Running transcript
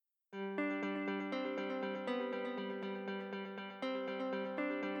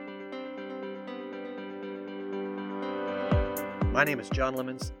My name is John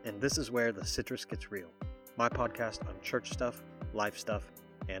Lemons, and this is where the citrus gets real. My podcast on church stuff, life stuff,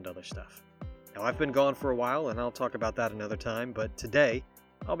 and other stuff. Now, I've been gone for a while, and I'll talk about that another time, but today,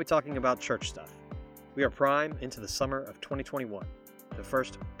 I'll be talking about church stuff. We are prime into the summer of 2021, the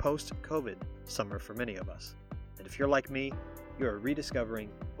first post-COVID summer for many of us. And if you're like me, you are rediscovering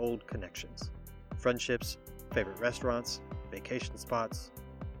old connections, friendships, favorite restaurants, vacation spots.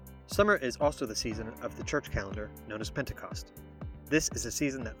 Summer is also the season of the church calendar known as Pentecost. This is a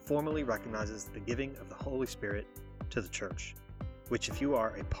season that formally recognizes the giving of the Holy Spirit to the church, which if you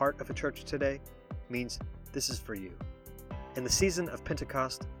are a part of a church today, means this is for you. And the season of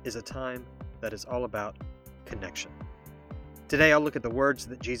Pentecost is a time that is all about connection. Today I'll look at the words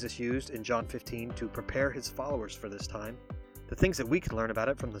that Jesus used in John 15 to prepare his followers for this time, the things that we can learn about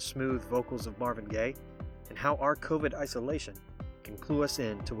it from the smooth vocals of Marvin Gaye, and how our COVID isolation can clue us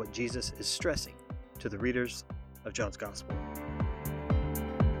in to what Jesus is stressing to the readers of John's Gospel.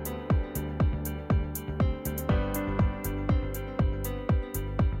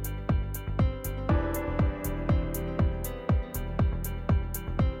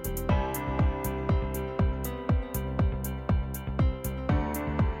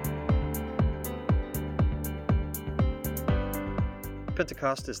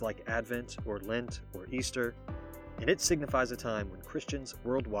 Pentecost is like Advent or Lent or Easter, and it signifies a time when Christians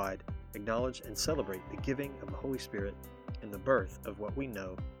worldwide acknowledge and celebrate the giving of the Holy Spirit and the birth of what we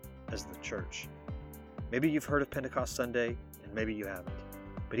know as the church. Maybe you've heard of Pentecost Sunday, and maybe you haven't.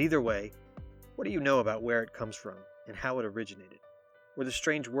 But either way, what do you know about where it comes from and how it originated, or the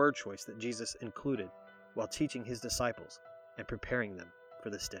strange word choice that Jesus included while teaching his disciples and preparing them for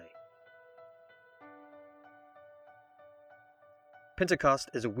this day? Pentecost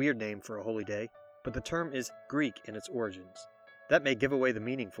is a weird name for a holy day, but the term is Greek in its origins. That may give away the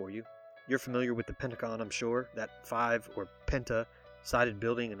meaning for you. You're familiar with the Pentagon, I'm sure, that 5 or penta-sided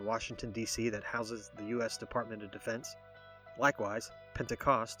building in Washington, D.C. that houses the U.S. Department of Defense. Likewise,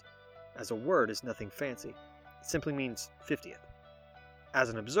 Pentecost, as a word, is nothing fancy. It simply means 50th. As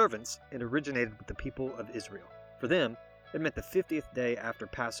an observance, it originated with the people of Israel. For them, it meant the 50th day after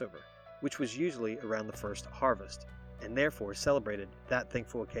Passover, which was usually around the first harvest, and therefore celebrated that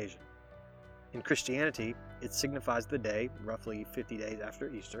thankful occasion. In Christianity, it signifies the day, roughly 50 days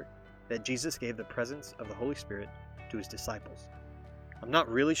after Easter, that Jesus gave the presence of the Holy Spirit to his disciples. I'm not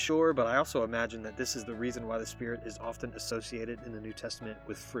really sure, but I also imagine that this is the reason why the Spirit is often associated in the New Testament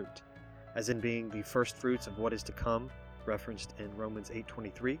with fruit, as in being the first fruits of what is to come, referenced in Romans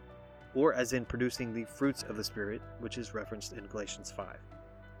 8:23, or as in producing the fruits of the Spirit, which is referenced in Galatians 5.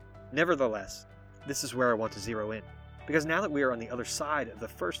 Nevertheless, this is where I want to zero in. Because now that we are on the other side of the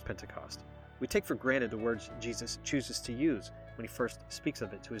first Pentecost, we take for granted the words Jesus chooses to use when he first speaks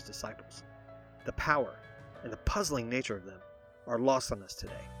of it to his disciples. The power and the puzzling nature of them are lost on us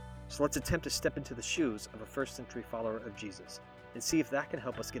today. So let's attempt to step into the shoes of a first century follower of Jesus and see if that can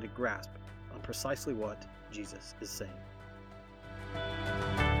help us get a grasp on precisely what Jesus is saying.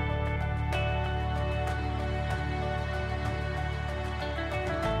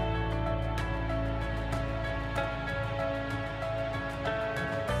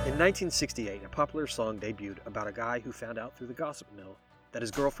 In 1968, a popular song debuted about a guy who found out through the gossip mill that his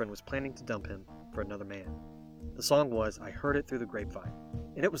girlfriend was planning to dump him for another man. The song was I Heard It Through the Grapevine,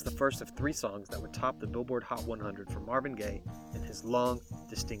 and it was the first of 3 songs that would top the Billboard Hot 100 for Marvin Gaye in his long,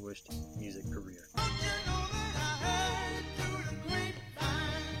 distinguished music career.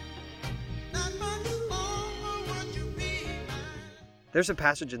 There's a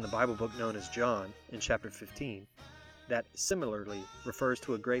passage in the Bible book known as John, in chapter 15, that similarly refers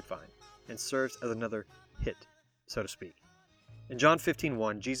to a grapevine and serves as another hit, so to speak. In John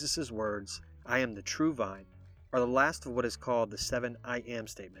 15:1, Jesus' words, I am the true vine, are the last of what is called the 7 I am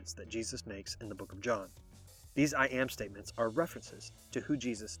statements that Jesus makes in the book of John. These I am statements are references to who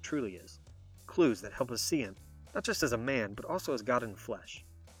Jesus truly is, clues that help us see him, not just as a man, but also as God in flesh.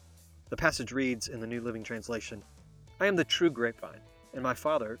 The passage reads in the New Living Translation, I am the true grapevine, and my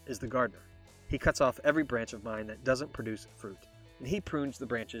Father is the gardener. He cuts off every branch of mine that doesn't produce fruit, and he prunes the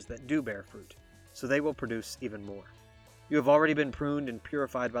branches that do bear fruit, so they will produce even more. You have already been pruned and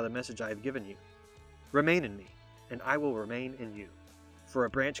purified by the message I have given you. Remain in me, and I will remain in you. For a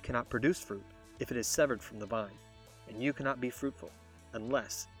branch cannot produce fruit if it is severed from the vine, and you cannot be fruitful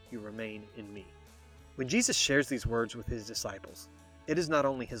unless you remain in me. When Jesus shares these words with his disciples, it is not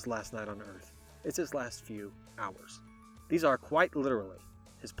only his last night on earth, it's his last few hours. These are quite literally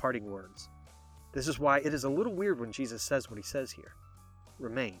his parting words. This is why it is a little weird when Jesus says what he says here.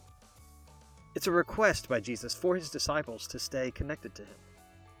 Remain. It's a request by Jesus for his disciples to stay connected to him.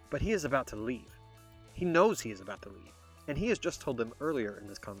 But he is about to leave. He knows he is about to leave, And he has just told them earlier in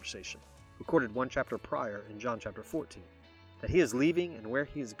this conversation, recorded one chapter prior in John chapter 14, that he is leaving and where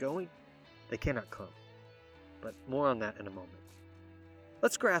he is going, they cannot come. But more on that in a moment.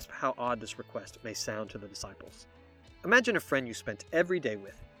 Let's grasp how odd this request may sound to the disciples. Imagine a friend you spent every day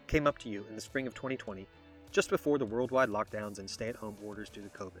with came up to you in the spring of 2020, just before the worldwide lockdowns and stay-at-home orders due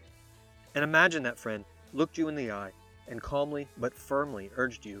to COVID. And imagine that friend looked you in the eye and calmly but firmly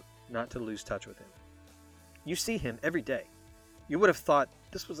urged you not to lose touch with him. You see him every day. You would have thought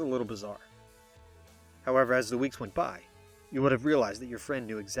this was a little bizarre. However, as the weeks went by, you would have realized that your friend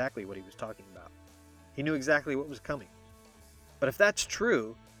knew exactly what he was talking about. He knew exactly what was coming. But if that's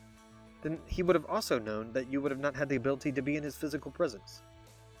true, then he would have also known that you would have not had the ability to be in his physical presence.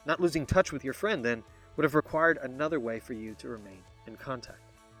 Not losing touch with your friend, then, would have required another way for you to remain in contact.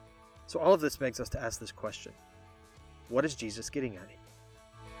 So all of this begs us to ask this question. What is Jesus getting at here?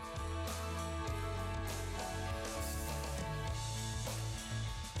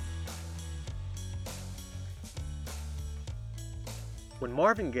 When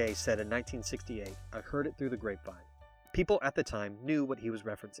Marvin Gaye said in 1968, "I heard it through the grapevine," people at the time knew what he was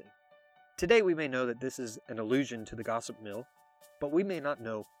referencing. Today we may know that this is an allusion to the gossip mill, but we may not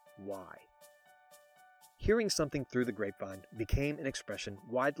know why. Hearing something through the grapevine became an expression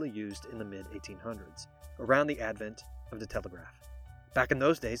widely used in the mid-1800s, around the advent of the telegraph. Back in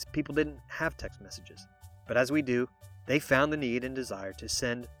those days, people didn't have text messages, but as we do, they found the need and desire to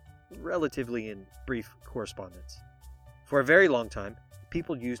send relatively in brief correspondence. For a very long time,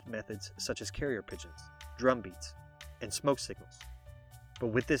 people used methods such as carrier pigeons, drum beats, and smoke signals. But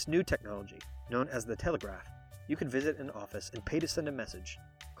with this new technology, known as the telegraph, you could visit an office and pay to send a message,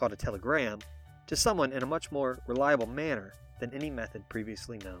 called a telegram, to someone in a much more reliable manner than any method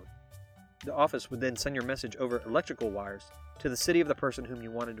previously known. The office would then send your message over electrical wires to the city of the person whom you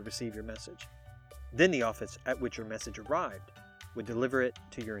wanted to receive your message. Then the office at which your message arrived would deliver it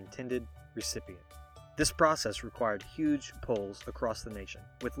to your intended recipient. This process required huge poles across the nation,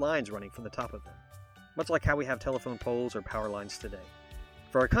 with lines running from the top of them, much like how we have telephone poles or power lines today.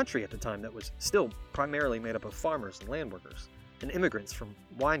 For a country at the time that was still primarily made up of farmers and land workers, and immigrants from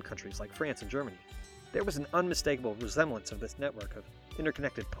wine countries like France and Germany, there was an unmistakable resemblance of this network of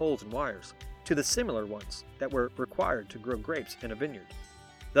interconnected poles and wires to the similar ones that were required to grow grapes in a vineyard.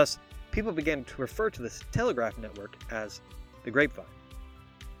 Thus, people began to refer to this telegraph network as the grapevine.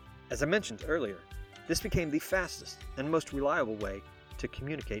 As I mentioned earlier, this became the fastest and most reliable way to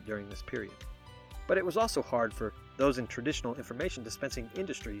communicate during this period. But it was also hard for those in traditional information dispensing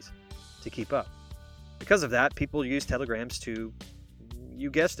industries to keep up. Because of that, people used telegrams to, you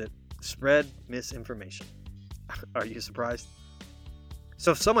guessed it, spread misinformation. Are you surprised?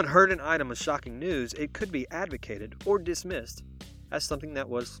 So if someone heard an item of shocking news, it could be advocated or dismissed as something that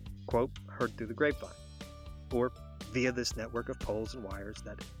was, quote, heard through the grapevine, or via this network of poles and wires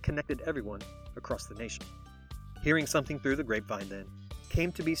that connected everyone across the nation. Hearing something through the grapevine, then,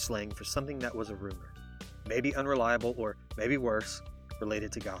 came to be slang for something that was a rumor, maybe unreliable or, maybe worse,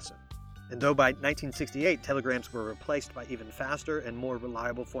 related to gossip. And though by 1968 telegrams were replaced by even faster and more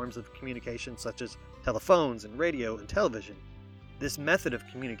reliable forms of communication such as telephones and radio and television, this method of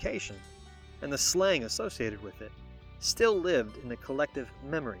communication, and the slang associated with it, still lived in the collective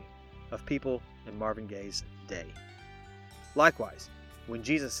memory of people in Marvin Gaye's day. Likewise, when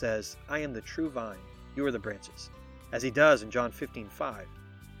Jesus says, "I am the true vine, you are the branches," as he does in John 15:5,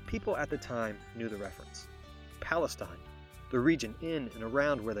 people at the time knew the reference. Palestine, the region in and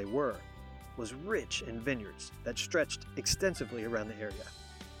around where they were, was rich in vineyards that stretched extensively around the area.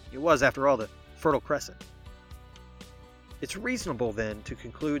 It was, after all, the Fertile Crescent. It's reasonable, then, to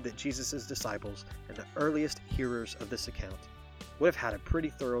conclude that Jesus' disciples and the earliest hearers of this account would have had a pretty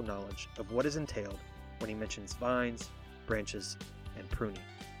thorough knowledge of what is entailed when he mentions vines, branches, and pruning.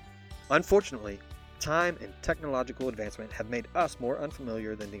 Unfortunately, time and technological advancement have made us more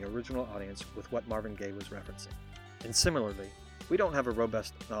unfamiliar than the original audience with what Marvin Gaye was referencing. And similarly, we don't have a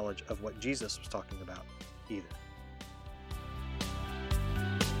robust knowledge of what Jesus was talking about either.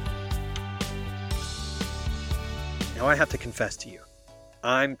 Now I have to confess to you,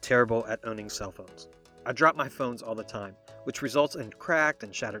 I'm terrible at owning cell phones. I drop my phones all the time, which results in cracked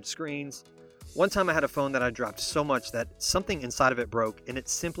and shattered screens. One time I had a phone that I dropped so much that something inside of it broke and it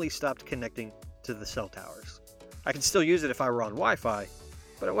simply stopped connecting to the cell towers. I could still use it if I were on Wi-Fi,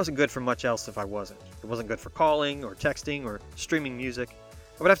 but it wasn't good for much else if I wasn't. It wasn't good for calling or texting or streaming music.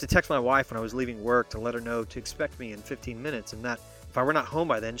 I would have to text my wife when I was leaving work to let her know to expect me in 15 minutes and that if I were not home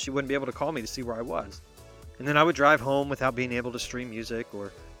by then, she wouldn't be able to call me to see where I was. And then I would drive home without being able to stream music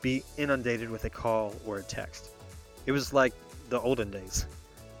or be inundated with a call or a text. It was like the olden days.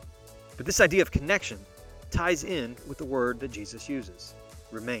 But this idea of connection, ties in with the word that Jesus uses,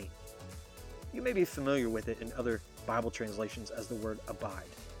 remain. You may be familiar with it in other Bible translations as the word abide.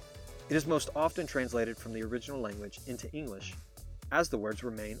 It is most often translated from the original language into English as the words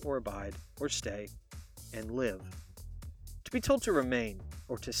remain or abide or stay and live. To be told to remain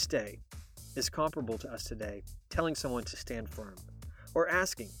or to stay is comparable to us today telling someone to stand firm or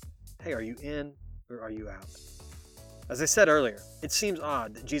asking, hey, are you in or are you out? As I said earlier, it seems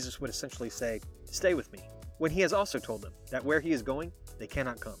odd that Jesus would essentially say, stay with me, when he has also told them that where he is going, they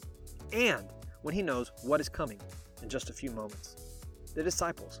cannot come, and when he knows what is coming in just a few moments. The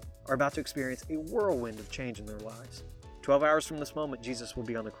disciples are about to experience a whirlwind of change in their lives. 12 hours from this moment, Jesus will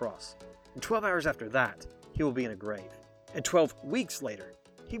be on the cross. And 12 hours after that, he will be in a grave. And 12 weeks later,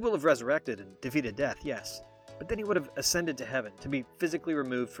 he will have resurrected and defeated death, yes, but then he would have ascended to heaven to be physically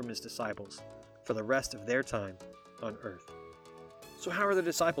removed from his disciples for the rest of their time on earth. So how are the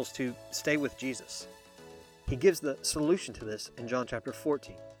disciples to stay with Jesus? He gives the solution to this in John chapter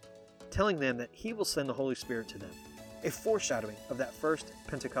 14, telling them that he will send the Holy Spirit to them, a foreshadowing of that first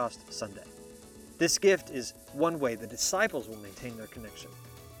Pentecost Sunday. This gift is one way the disciples will maintain their connection,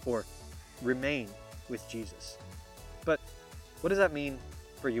 or remain with Jesus. But what does that mean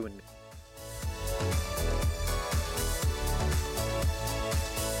for you and me?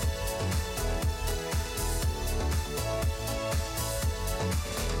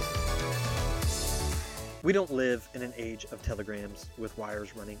 We don't live in an age of telegrams with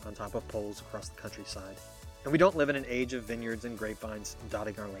wires running on top of poles across the countryside. And we don't live in an age of vineyards and grapevines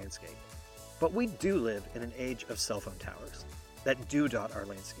dotting our landscape. But we do live in an age of cell phone towers that do dot our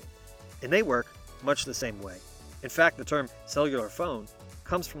landscape. And they work much the same way. In fact, the term cellular phone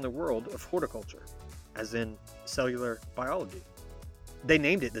comes from the world of horticulture, as in cellular biology. They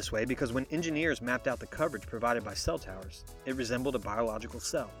named it this way because when engineers mapped out the coverage provided by cell towers, it resembled a biological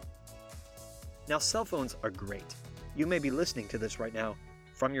cell. Now, cell phones are great. You may be listening to this right now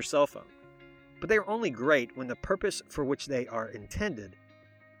from your cell phone. But they are only great when the purpose for which they are intended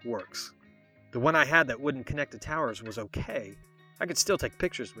works. The one I had that wouldn't connect to towers was okay. I could still take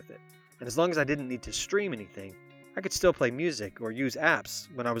pictures with it. And as long as I didn't need to stream anything, I could still play music or use apps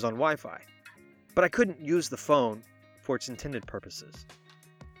when I was on Wi-Fi. But I couldn't use the phone for its intended purposes.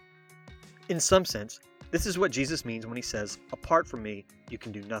 In some sense, this is what Jesus means when he says, apart from me, you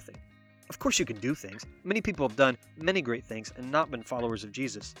can do nothing. Of course you can do things. Many people have done many great things and not been followers of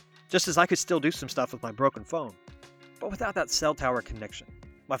Jesus, just as I could still do some stuff with my broken phone. But without that cell tower connection,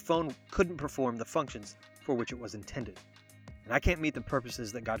 my phone couldn't perform the functions for which it was intended. And I can't meet the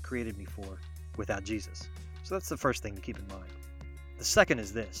purposes that God created me for without Jesus. So that's the first thing to keep in mind. The second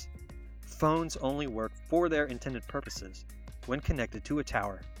is this. Phones only work for their intended purposes when connected to a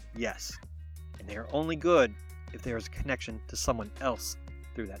tower, yes. And they are only good if there is a connection to someone else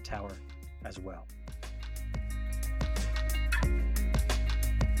through that tower as well.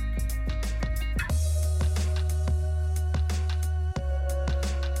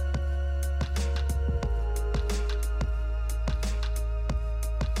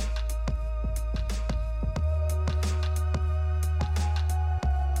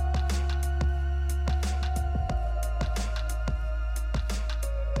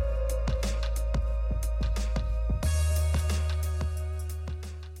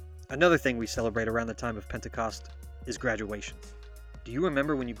 Another thing we celebrate around the time of Pentecost is graduation. Do you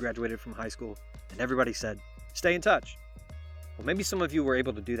remember when you graduated from high school and everybody said, stay in touch? Well, maybe some of you were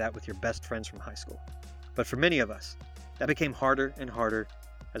able to do that with your best friends from high school. But for many of us, that became harder and harder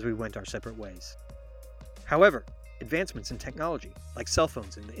as we went our separate ways. However, advancements in technology, like cell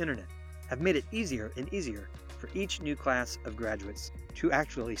phones and the internet, have made it easier and easier for each new class of graduates to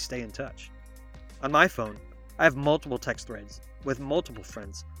actually stay in touch. On my phone, I have multiple text threads with multiple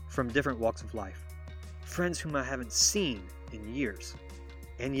friends from different walks of life, friends whom I haven't seen in years.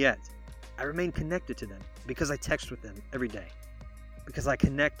 And yet, I remain connected to them because I text with them every day, because I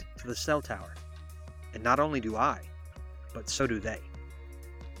connect to the cell tower. And not only do I, but so do they.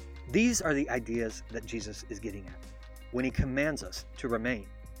 These are the ideas that Jesus is getting at when he commands us to remain,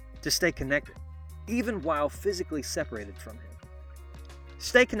 to stay connected, even while physically separated from him.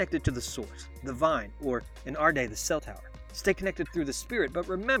 Stay connected to the source, the vine, or in our day, the cell tower. Stay connected through the Spirit, but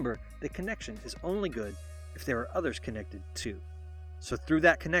remember, the connection is only good if there are others connected too. So through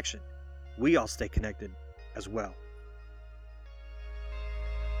that connection, we all stay connected as well.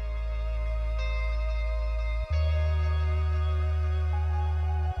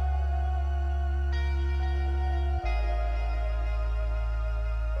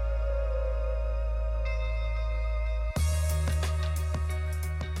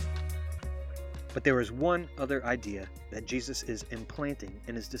 But there is one other idea that Jesus is implanting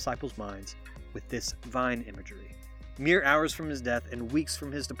in his disciples' minds with this vine imagery, mere hours from his death and weeks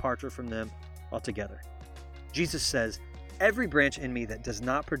from his departure from them altogether. Jesus says, "Every branch in me that does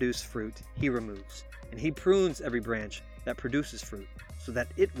not produce fruit, he removes, and he prunes every branch that produces fruit, so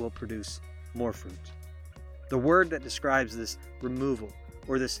that it will produce more fruit." The word that describes this removal,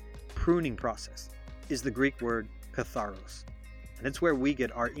 or this pruning process, is the Greek word katharos, and it's where we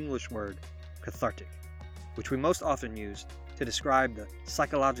get our English word cathartic, which we most often use to describe the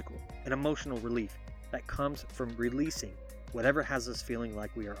psychological and emotional relief that comes from releasing whatever has us feeling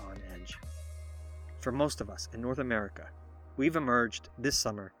like we are on edge. For most of us in North America, we've emerged this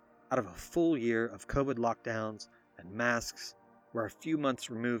summer out of a full year of COVID lockdowns and masks. We're a few months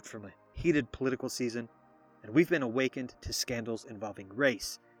removed from a heated political season, and we've been awakened to scandals involving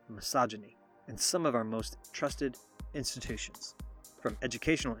race and misogyny in some of our most trusted institutions, from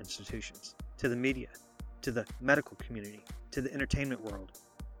educational institutions to the media, to the medical community, to the entertainment world,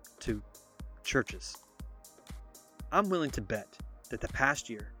 to churches. I'm willing to bet that the past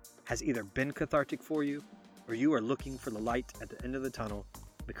year has either been cathartic for you, or you are looking for the light at the end of the tunnel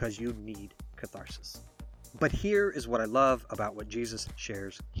because you need catharsis. But here is what I love about what Jesus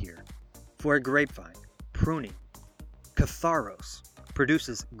shares here. For a grapevine, pruning, katharos,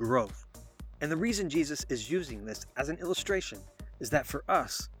 produces growth. And the reason Jesus is using this as an illustration is that for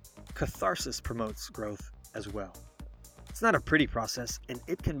us, catharsis promotes growth as well. It's not a pretty process, and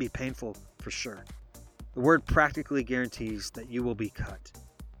it can be painful for sure. The word practically guarantees that you will be cut.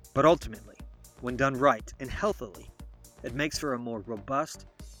 But ultimately, when done right and healthily, it makes for a more robust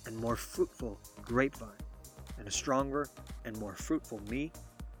and more fruitful grapevine, and a stronger and more fruitful me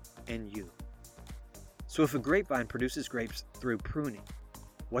and you. So if a grapevine produces grapes through pruning,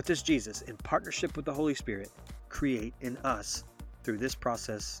 what does Jesus, in partnership with the Holy Spirit, create in us through this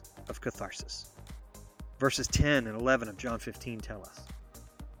process of catharsis? Verses 10 and 11 of John 15 tell us,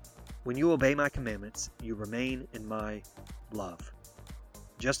 "When you obey my commandments, you remain in my love,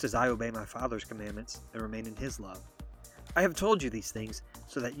 just as I obey my Father's commandments and remain in his love. I have told you these things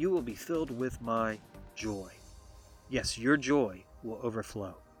so that you will be filled with my joy. Yes, your joy will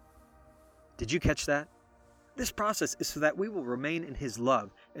overflow." Did you catch that? This process is so that we will remain in his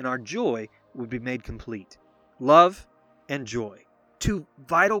love, and our joy will be made complete. Love and joy, two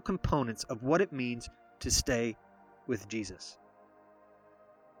vital components of what it means to stay with Jesus.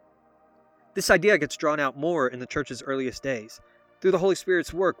 This idea gets drawn out more in the church's earliest days, through the Holy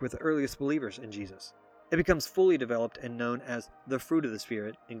Spirit's work with the earliest believers in Jesus. It becomes fully developed and known as the fruit of the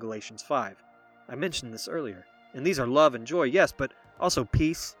Spirit in Galatians 5. I mentioned this earlier, and these are love and joy, yes, but also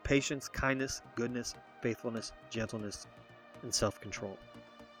peace, patience, kindness, goodness, faithfulness, gentleness, and self-control.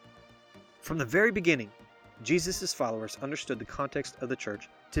 From the very beginning, Jesus' followers understood the context of the church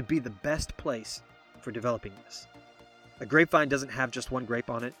to be the best place for developing this. A grapevine doesn't have just one grape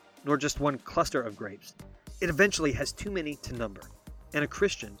on it, nor just one cluster of grapes. It eventually has too many to number, and a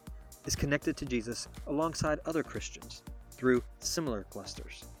Christian is connected to Jesus alongside other Christians through similar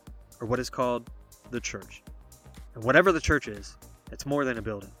clusters, or what is called the church. And whatever the church is, it's more than a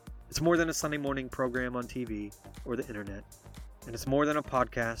building. It's more than a Sunday morning program on TV or the internet, and it's more than a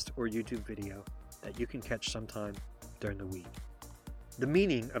podcast or YouTube video that you can catch sometime during the week. The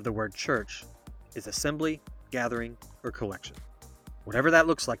meaning of the word church is assembly, gathering, or collection. Whatever that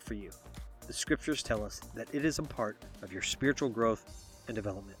looks like for you, the scriptures tell us that it is a part of your spiritual growth and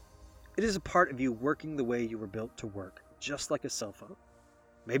development. It is a part of you working the way you were built to work, just like a cell phone.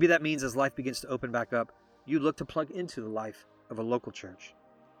 Maybe that means as life begins to open back up, you look to plug into the life of a local church.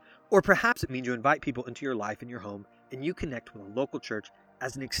 Or perhaps it means you invite people into your life and your home, and you connect with a local church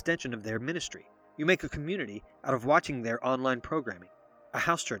as an extension of their ministry. You make a community out of watching their online programming, a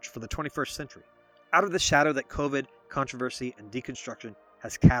house church for the 21st century, out of the shadow that COVID, controversy, and deconstruction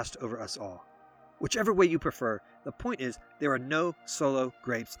has cast over us all. Whichever way you prefer, the point is there are no solo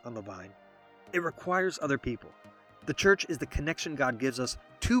grapes on the vine. It requires other people. The church is the connection God gives us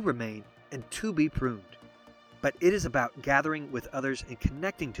to remain and to be pruned. But it is about gathering with others and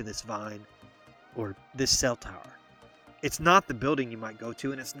connecting to this vine or this cell tower. It's not the building you might go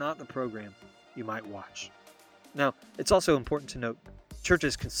to, and it's not the program you might watch. Now, it's also important to note,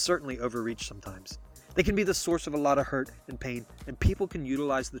 churches can certainly overreach sometimes. They can be the source of a lot of hurt and pain, and people can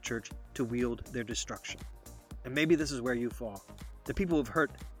utilize the church to wield their destruction. And maybe this is where you fall. The people who have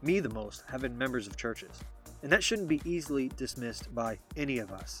hurt me the most have been members of churches, and that shouldn't be easily dismissed by any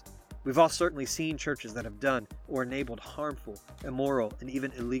of us. We've all certainly seen churches that have done or enabled harmful, immoral, and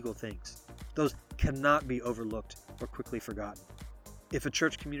even illegal things. Those cannot be overlooked or quickly forgotten. If a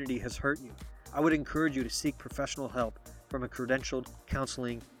church community has hurt you, I would encourage you to seek professional help from a credentialed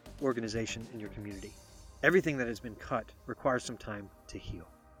counseling organization in your community. Everything that has been cut requires some time to heal.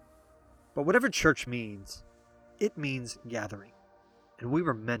 But whatever church means, it means gathering, and we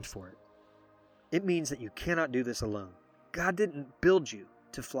were meant for it. It means that you cannot do this alone. God didn't build you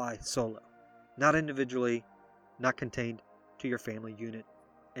to fly solo, not individually, not contained to your family unit,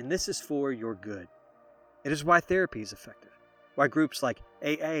 and this is for your good. It is why therapy is effective, why groups like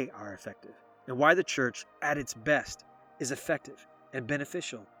AA are effective, and why the church at its best is effective and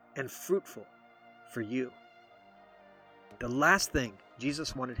beneficial and fruitful for you. The last thing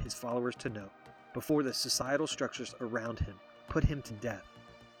Jesus wanted his followers to know before the societal structures around him put him to death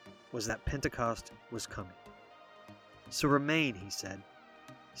was that Pentecost was coming. So remain, he said.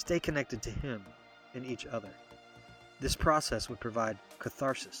 Stay connected to him and each other. This process would provide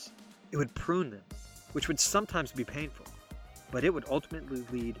catharsis. It would prune them, which would sometimes be painful, but it would ultimately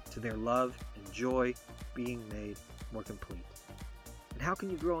lead to their love and joy being made more complete. And how can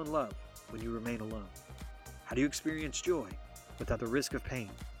you grow in love when you remain alone? How do you experience joy without the risk of pain?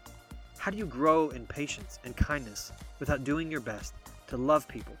 How do you grow in patience and kindness without doing your best to love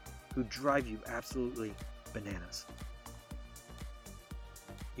people who drive you absolutely bananas?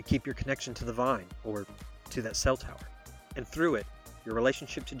 You keep your connection to the vine or to that cell tower, and through it, your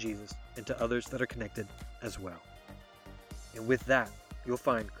relationship to Jesus and to others that are connected as well. And with that, you'll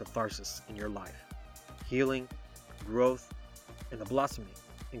find catharsis in your life, healing, growth, and the blossoming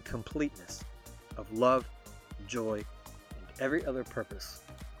and completeness of love, joy, and every other purpose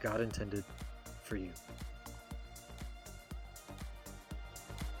God intended for you.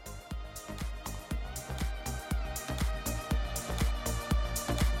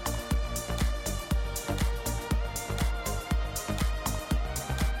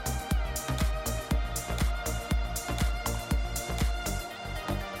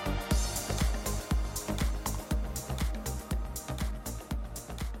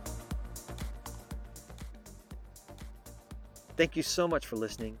 Thank you so much for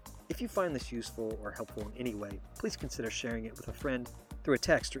listening. If you find this useful or helpful in any way, please consider sharing it with a friend through a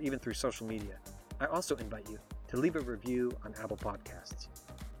text or even through social media. I also invite you to leave a review on Apple Podcasts.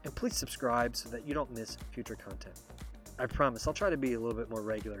 And please subscribe so that you don't miss future content. I promise I'll try to be a little bit more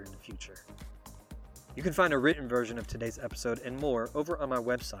regular in the future. You can find a written version of today's episode and more over on my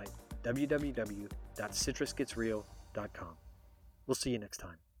website, www.citrusgetsreal.com. We'll see you next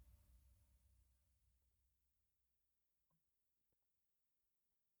time.